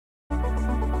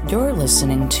You're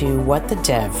listening to What the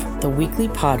Dev, the weekly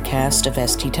podcast of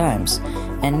ST Times.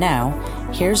 And now,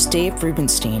 here's Dave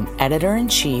Rubenstein,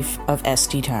 Editor-in-Chief of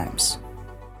ST Times.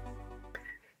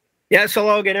 Yes,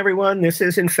 hello again, everyone. This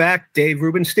is, in fact, Dave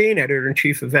Rubenstein,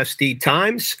 Editor-in-Chief of ST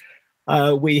Times.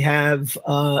 We have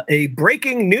a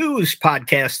breaking news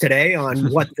podcast today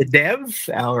on What the Dev,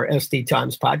 our ST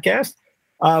Times podcast.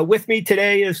 With me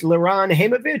today is Liran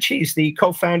Haimovitch. He's the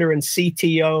co-founder and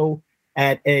CTO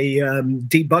at a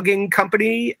debugging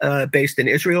company based in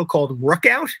Israel called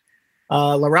Rookout.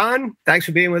 Liran, thanks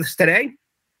for being with us today.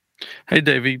 Hey,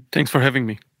 David. Thanks for having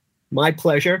me. My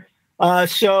pleasure.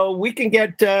 So we can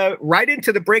get right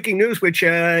into the breaking news, which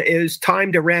is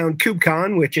timed around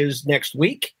KubeCon, which is next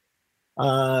week.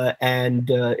 And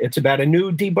it's about a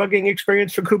new debugging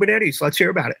experience for Kubernetes. Let's hear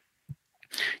about it.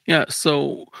 Yeah,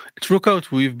 so at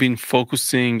Rookout, we've been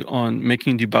focusing on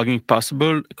making debugging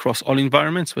possible across all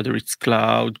environments, whether it's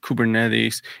cloud,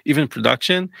 Kubernetes, even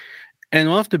production. And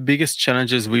one of the biggest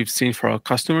challenges we've seen for our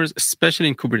customers, especially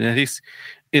in Kubernetes,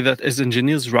 is that as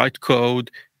engineers write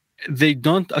code, they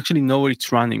don't actually know where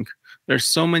it's running. There's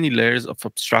so many layers of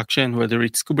abstraction, whether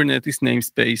it's Kubernetes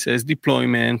namespaces,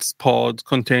 deployments, pods,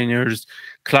 containers,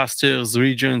 clusters,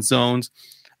 regions, zones.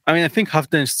 I mean, I think half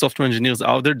the software engineers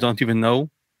out there don't even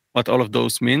know what all of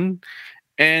those mean.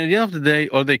 And at the end of the day,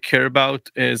 all they care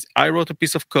about is, I wrote a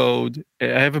piece of code, I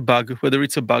have a bug, whether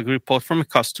it's a bug report from a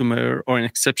customer or an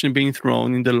exception being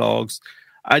thrown in the logs.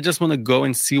 I just want to go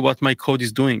and see what my code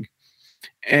is doing.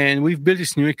 And we've built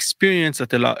this new experience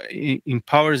that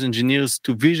empowers engineers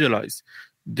to visualize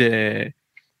the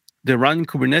running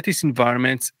Kubernetes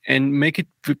environments and make it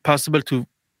possible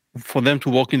for them to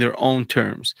work in their own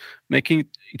terms, making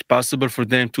it possible for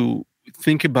them to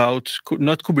think about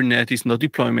not Kubernetes, not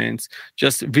deployments,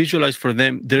 just visualize for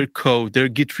them their code, their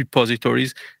Git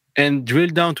repositories, and drill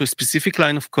down to a specific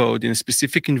line of code in a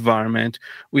specific environment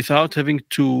without having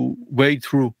to wade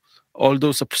through all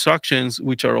those abstractions,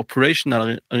 which are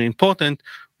operational and important,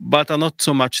 but are not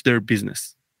so much their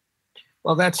business.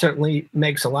 Well, that certainly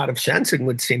makes a lot of sense and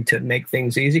would seem to make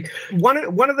things easy. One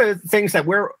of the things that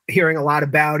we're hearing a lot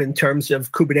about in terms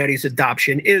of Kubernetes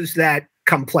adoption is that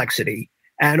complexity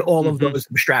and all of those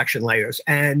abstraction layers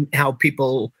and how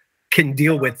people can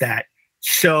deal with that.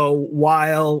 So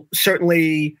while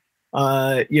certainly,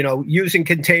 using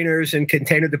containers and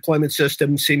container deployment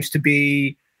systems seems to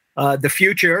be the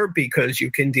future because you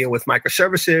can deal with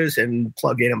microservices and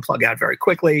plug in and plug out very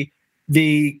quickly,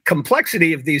 the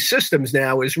complexity of these systems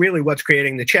now is really what's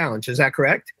creating the challenge. Is that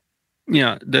correct?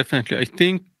 Yeah, definitely. I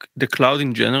think the cloud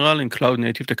in general and cloud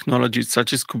native technologies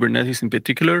such as Kubernetes in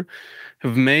particular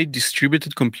have made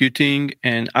distributed computing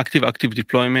and active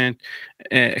deployment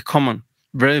common,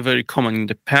 very, very common. In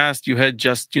the past, you had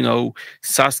just,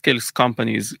 SaaS-scale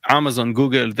companies, Amazon,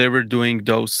 Google, they were doing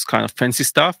those kind of fancy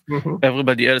stuff.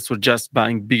 Everybody else were just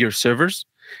buying bigger servers.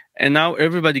 And now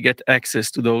everybody gets access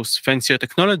to those fancier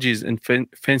technologies and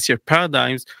fancier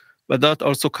paradigms, but that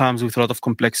also comes with a lot of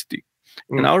complexity.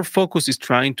 And our focus is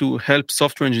trying to help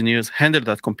software engineers handle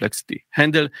that complexity,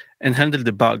 handle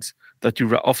the bugs that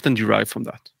you often derive from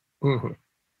that.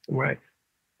 Right.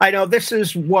 I know this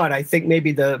is I think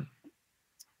maybe the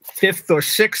 5th or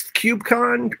 6th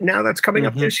KubeCon now that's coming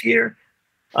up this year.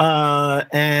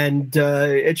 And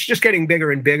it's just getting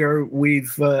bigger and bigger.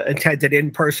 We've attended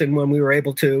in person when we were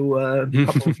able to a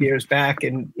couple of years back,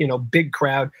 and big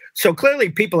crowd. So clearly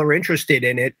people are interested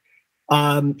in it.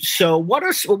 So what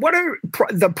are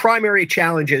the primary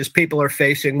challenges people are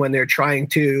facing when they're trying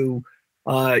to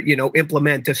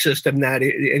implement a system that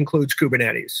includes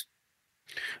Kubernetes?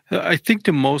 I think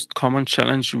the most common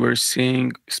challenge we're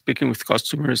seeing, speaking with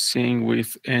customers, seeing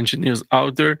with engineers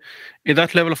out there, is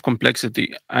that level of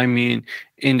complexity. I mean,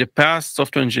 in the past,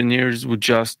 software engineers would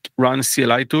just run a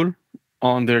CLI tool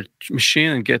on their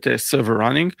machine and get a server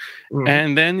running.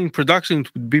 And then in production,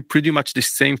 it would be pretty much the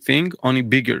same thing, only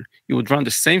bigger. You would run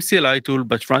the same CLI tool,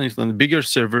 but run it on a bigger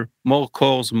server, more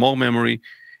cores, more memory.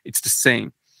 It's the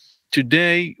same.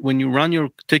 Today, when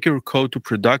you take your code to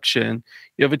production,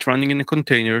 you have it running in a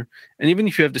container. And even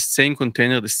if you have the same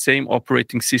container, the same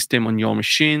operating system on your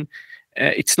machine,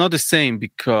 it's not the same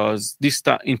because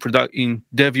in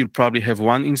dev, you'll probably have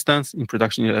one instance. In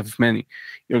production, you'll have many.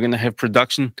 You're going to have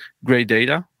production-grade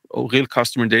data or real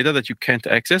customer data that you can't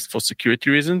access for security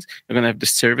reasons. You're going to have the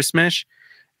service mesh.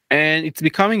 And it's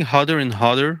becoming harder and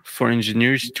harder for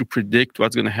engineers to predict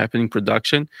what's going to happen in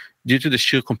production due to the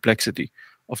sheer complexity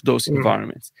of those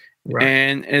environments. Right.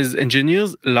 And as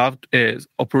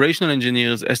operational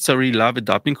engineers, SRE love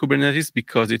adopting Kubernetes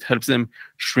because it helps them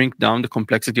shrink down the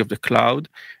complexity of the cloud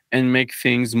and make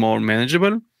things more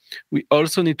manageable. we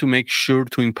also need to make sure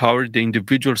to empower the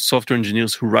individual software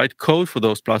engineers who write code for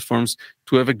those platforms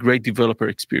to have a great developer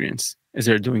experience as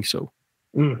they're doing so.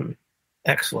 Mm-hmm.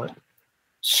 Excellent.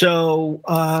 So,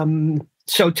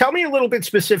 so tell me a little bit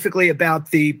specifically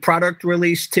about the product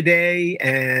release today,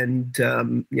 and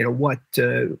what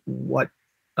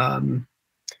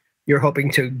you're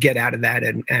hoping to get out of that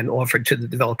and offer to the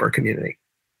developer community.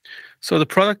 So the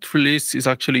product release is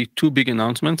actually two big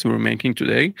announcements we're making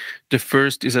today. The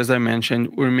first is, as I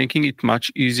mentioned, we're making it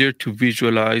much easier to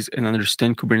visualize and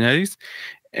understand Kubernetes.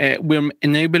 We're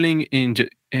enabling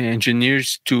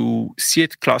engineers to see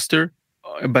it cluster,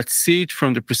 but see it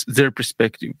from their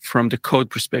perspective, from the code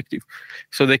perspective.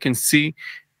 So they can see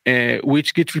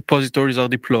which Git repositories are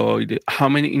deployed, how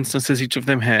many instances each of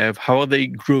them have, how are they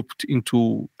grouped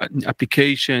into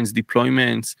applications,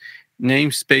 deployments,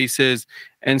 namespaces,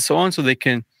 and so on, so they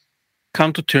can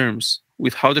come to terms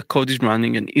with how the code is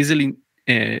running and easily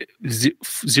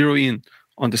zero in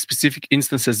on the specific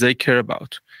instances they care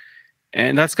about.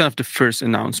 And that's kind of the first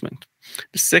announcement.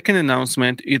 The second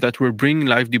announcement is that we're bringing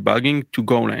live debugging to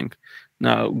Golang.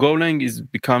 Now, Golang is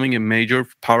becoming a major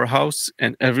powerhouse,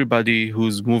 and everybody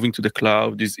who's moving to the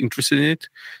cloud is interested in it,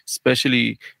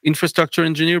 especially infrastructure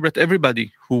engineer, but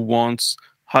everybody who wants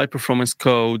high-performance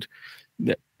code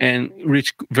and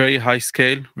reach very high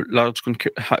scale,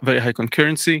 very high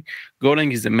concurrency.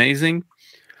 Golang is amazing.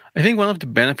 I think one of the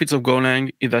benefits of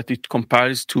Golang is that it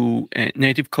compiles to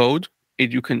native code.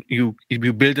 You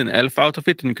build an ELF out of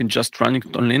it, and you can just run it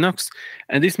on Linux.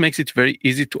 And this makes it very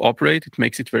easy to operate. It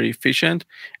makes it very efficient.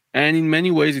 And in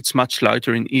many ways, it's much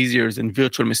lighter and easier than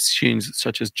virtual machines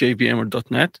such as JVM or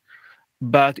 .NET.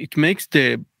 But it makes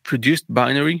the produced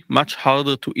binary much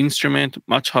harder to instrument,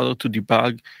 much harder to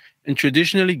debug. And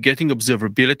traditionally, getting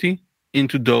observability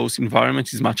into those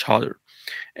environments is much harder.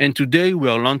 And today, we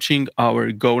are launching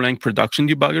our Golang production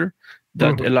debugger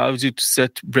that allows you to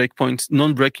set breakpoints,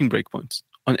 non-breaking breakpoints,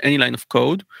 on any line of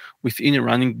code within a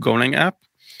running Golang app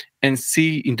and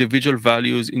see individual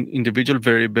values in individual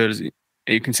variables.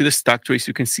 You can see the stack trace.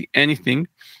 You can see anything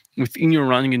within your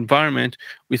running environment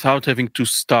without having to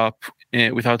stop,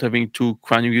 without having to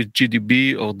use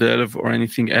GDB or Delve or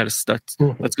anything else that's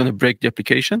going to break the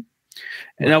application.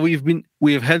 And now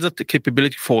we have had that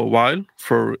capability for a while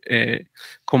for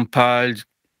compiled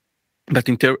but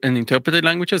interpreted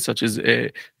languages such as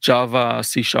Java,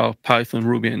 C#, Python,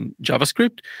 Ruby, and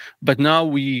JavaScript. But now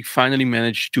we finally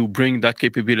managed to bring that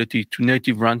capability to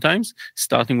native runtimes,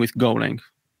 starting with Golang.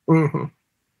 Mm-hmm.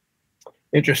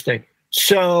 Interesting.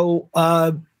 So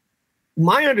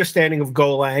my understanding of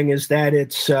Golang is that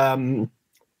it's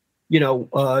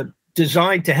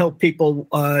designed to help people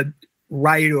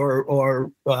write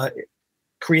or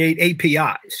create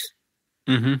APIs.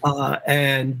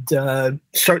 And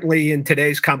certainly in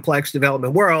today's complex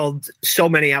development world, so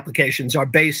many applications are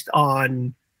based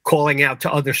on calling out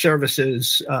to other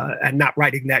services and not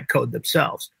writing that code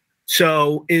themselves.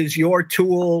 So is your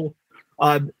tool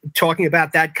talking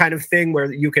about that kind of thing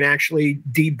where you can actually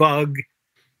debug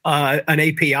an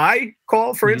API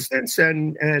call, for instance,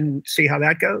 and see how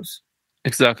that goes?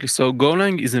 Exactly. So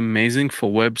Golang is amazing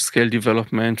for web scale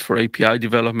development, for API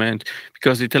development,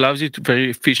 because it allows you to very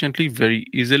efficiently, very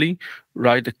easily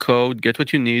write the code, get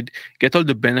what you need, get all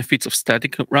the benefits of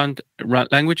static run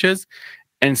languages,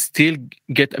 and still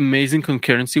get amazing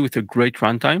concurrency with a great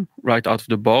runtime right out of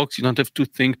the box. You don't have to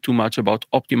think too much about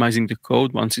optimizing the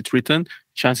code once it's written.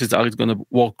 Chances are it's going to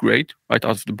work great right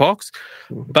out of the box.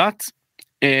 But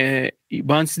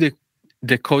once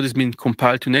the code has been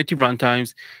compiled to native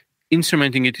runtimes,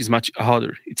 instrumenting it is much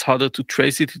harder. It's harder to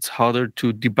trace it. It's harder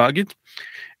to debug it.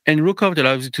 And Rookout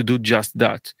allows you to do just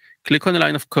that. Click on a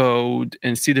line of code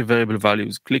and see the variable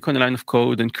values. Click on a line of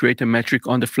code and create a metric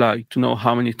on the fly to know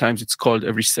how many times it's called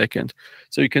every second.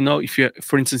 So you can know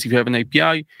for instance, if you have an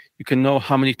API, you can know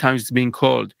how many times it's being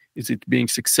called. Is it being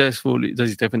successful?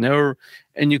 Does it have an error?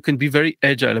 And you can be very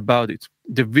agile about it.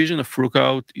 The vision of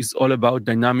Rookout is all about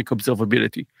dynamic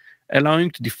observability, allowing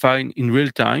you to define in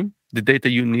real time the data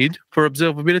you need for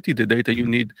observability, the data you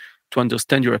need to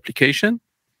understand your application,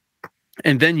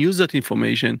 and then use that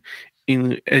information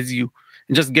and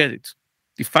just get it.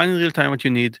 Define in real time what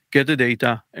you need, get the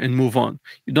data, and move on.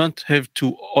 You don't have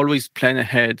to always plan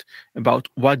ahead about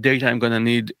what data I'm going to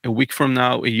need a week from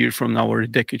now, a year from now, or a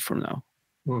decade from now.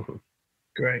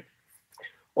 Great.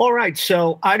 All right.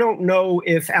 So I don't know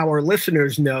if our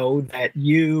listeners know that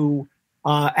you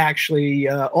actually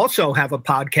also have a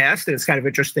podcast, and it's kind of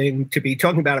interesting to be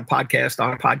talking about a podcast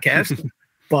on a podcast.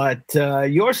 But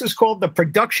yours is called the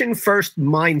Production First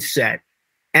Mindset.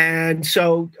 And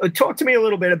so talk to me a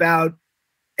little bit about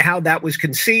how that was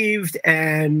conceived,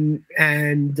 and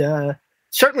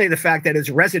certainly the fact that it's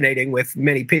resonating with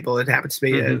many people. It happens to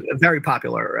be a very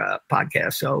popular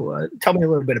podcast. So tell me a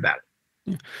little bit about it.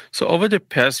 So over the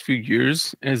past few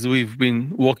years, as we've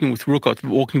been working with Rookout,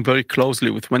 working very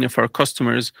closely with many of our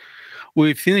customers,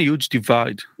 we've seen a huge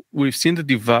divide. We've seen the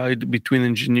divide between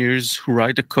engineers who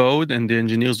write the code and the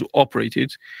engineers who operate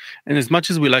it. And as much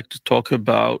as we like to talk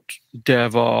about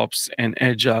DevOps and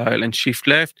Agile and shift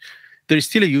left, there is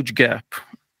still a huge gap.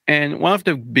 And one of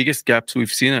the biggest gaps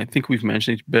we've seen, I think we've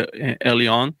mentioned it early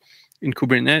on in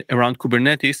around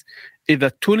Kubernetes, is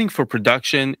that tooling for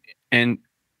production and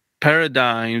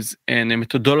paradigms and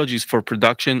methodologies for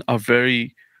production are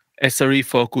very SRE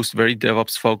focused, very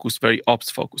DevOps focused, very ops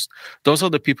focused. Those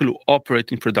are the people who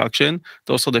operate in production.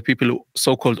 Those are the people who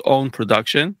so-called own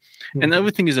production, and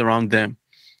everything is around them.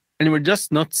 And we're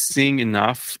just not seeing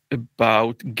enough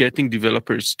about getting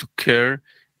developers to care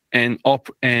and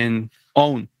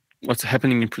own what's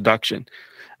happening in production.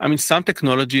 I mean, some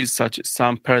technologies,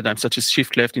 some paradigms, such as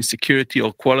shift left in security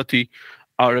or quality,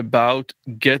 are about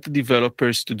get the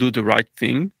developers to do the right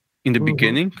thing in the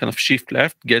beginning, kind of shift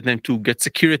left, get them to get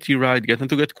security right, get them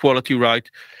to get quality right,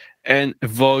 and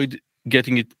avoid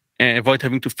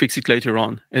having to fix it later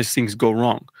on as things go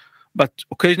wrong. But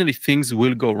occasionally things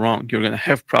will go wrong. You're going to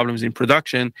have problems in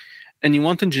production, and you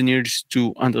want engineers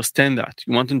to understand that.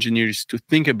 You want engineers to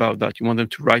think about that. You want them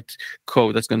to write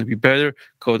code that's going to be better,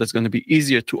 code that's going to be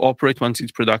easier to operate once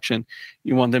it's production.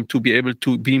 You want them to be able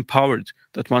to be empowered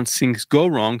that once things go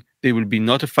wrong, they will be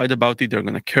notified about it. They're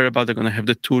going to care about it. They're going to have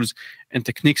the tools and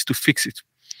techniques to fix it.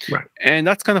 Right. And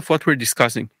that's kind of what we're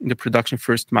discussing in the production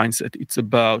first mindset. It's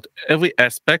about every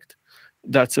aspect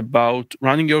that's about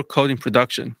running your code in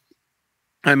production.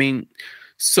 I mean,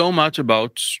 so much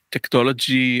about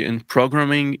technology and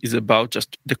programming is about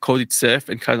just the code itself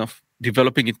and kind of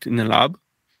developing it in a lab.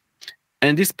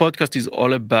 And this podcast is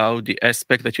all about the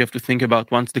aspect that you have to think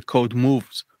about once the code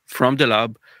moves from the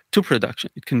lab to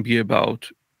production. It can be about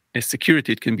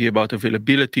security, it can be about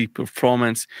availability,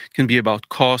 performance, it can be about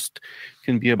cost, it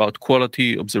can be about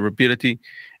quality, observability,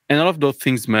 and all of those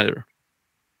things matter.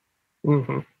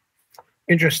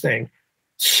 Interesting.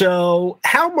 So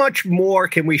how much more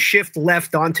can we shift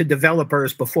left onto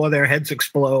developers before their heads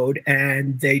explode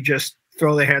and they just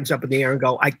throw their hands up in the air and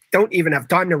go, I don't even have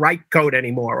time to write code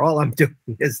anymore. All I'm doing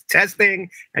is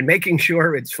testing and making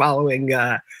sure it's following,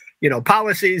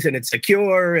 policies and it's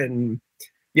secure. And,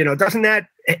 doesn't that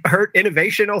hurt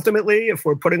innovation ultimately if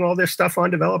we're putting all this stuff on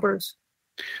developers?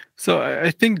 So I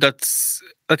think that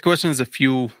question has a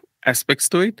few aspects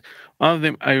to it. One of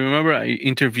them, I remember I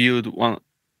interviewed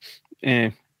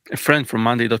a friend from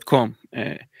Monday.com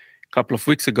a couple of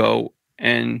weeks ago,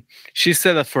 and she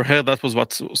said that for her that was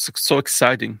what's so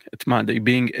exciting at Monday,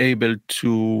 being able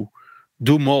to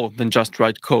do more than just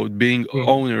write code, being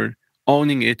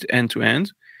owning it end to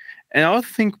end. And I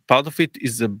think part of it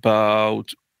is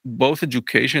about both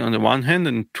education on the one hand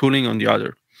and tooling on the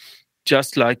other.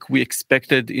 Just like we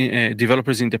expected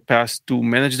developers in the past to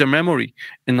manage their memory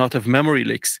and not have memory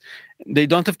leaks. They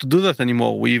don't have to do that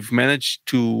anymore. We've managed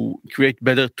to create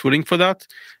better tooling for that.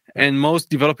 And most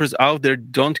developers out there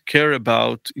don't care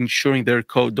about ensuring their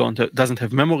code doesn't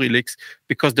have memory leaks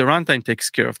because the runtime takes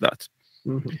care of that.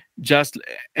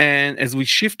 And as we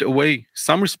shift away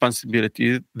some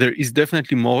responsibility, there is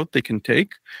definitely more they can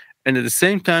take. And at the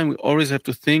same time, we always have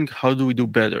to think, how do we do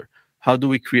better? How do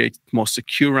we create more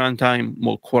secure runtime,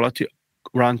 more quality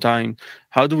runtime?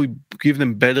 How do we give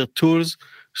them better tools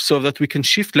so that we can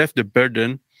shift left the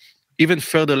burden even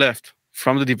further left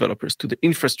from the developers to the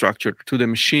infrastructure, to the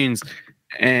machines,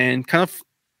 and kind of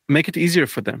make it easier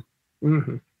for them?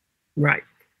 Right.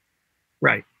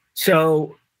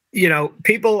 So,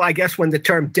 people, I guess, when the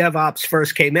term DevOps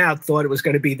first came out, thought it was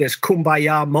going to be this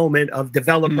kumbaya moment of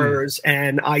developers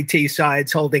and IT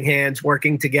sides holding hands,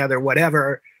 working together,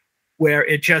 whatever, where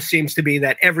it just seems to be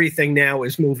that everything now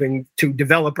is moving to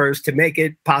developers to make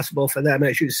it possible for them,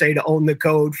 as you say, to own the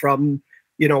code from,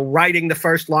 writing the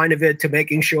first line of it to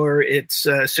making sure it's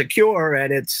secure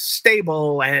and it's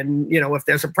stable. And, if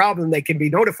there's a problem, they can be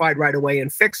notified right away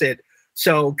and fix it.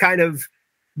 So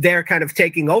they're kind of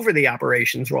taking over the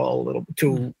operations role a little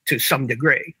to some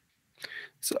degree.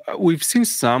 So we've seen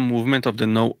some movement of the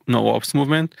no ops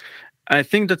movement. I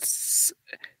think that's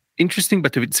interesting,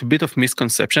 but it's a bit of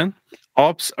misconception.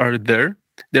 Ops are there.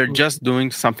 They're just doing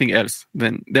something else.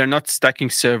 Then they're not stacking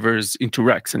servers into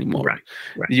racks anymore.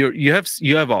 Right. You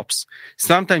have ops.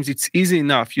 Sometimes it's easy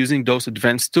enough using those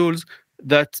advanced tools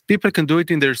that people can do it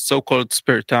in their so-called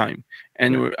spare time.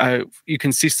 And you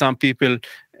can see some people,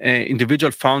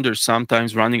 individual founders,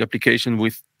 sometimes running application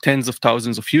with tens of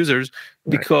thousands of users,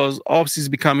 because ops is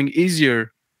becoming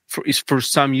easier for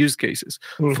some use cases.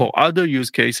 For other use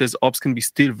cases, ops can be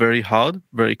still very hard,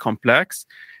 very complex,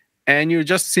 and you're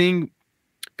just seeing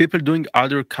people doing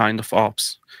other kind of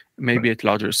ops, maybe at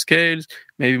larger scales,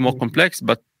 maybe more complex,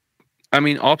 but I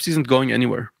mean, ops isn't going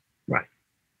anywhere. Right.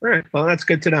 All right. Well, that's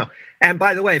good to know. And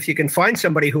by the way, if you can find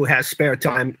somebody who has spare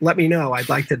time, let me know. I'd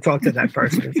like to talk to that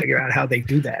person and figure out how they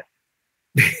do that.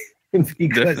 Because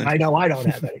definitely. I know I don't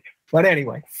have any. But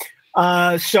anyway,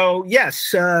 so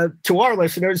yes, to our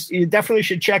listeners, you definitely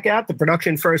should check out the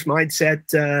Production First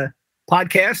Mindset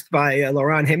podcast by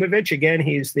Laurent Himovich. Again,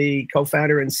 he's the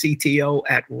co-founder and CTO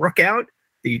at Rookout,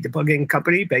 the debugging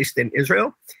company based in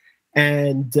Israel.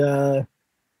 And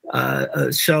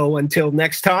so until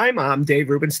next time, I'm Dave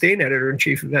Rubenstein,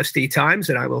 editor-in-chief of ST Times,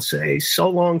 and I will say so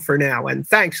long for now. And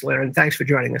thanks, Liren. Thanks for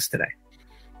joining us today.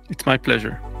 It's my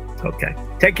pleasure. Okay.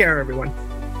 Take care, everyone.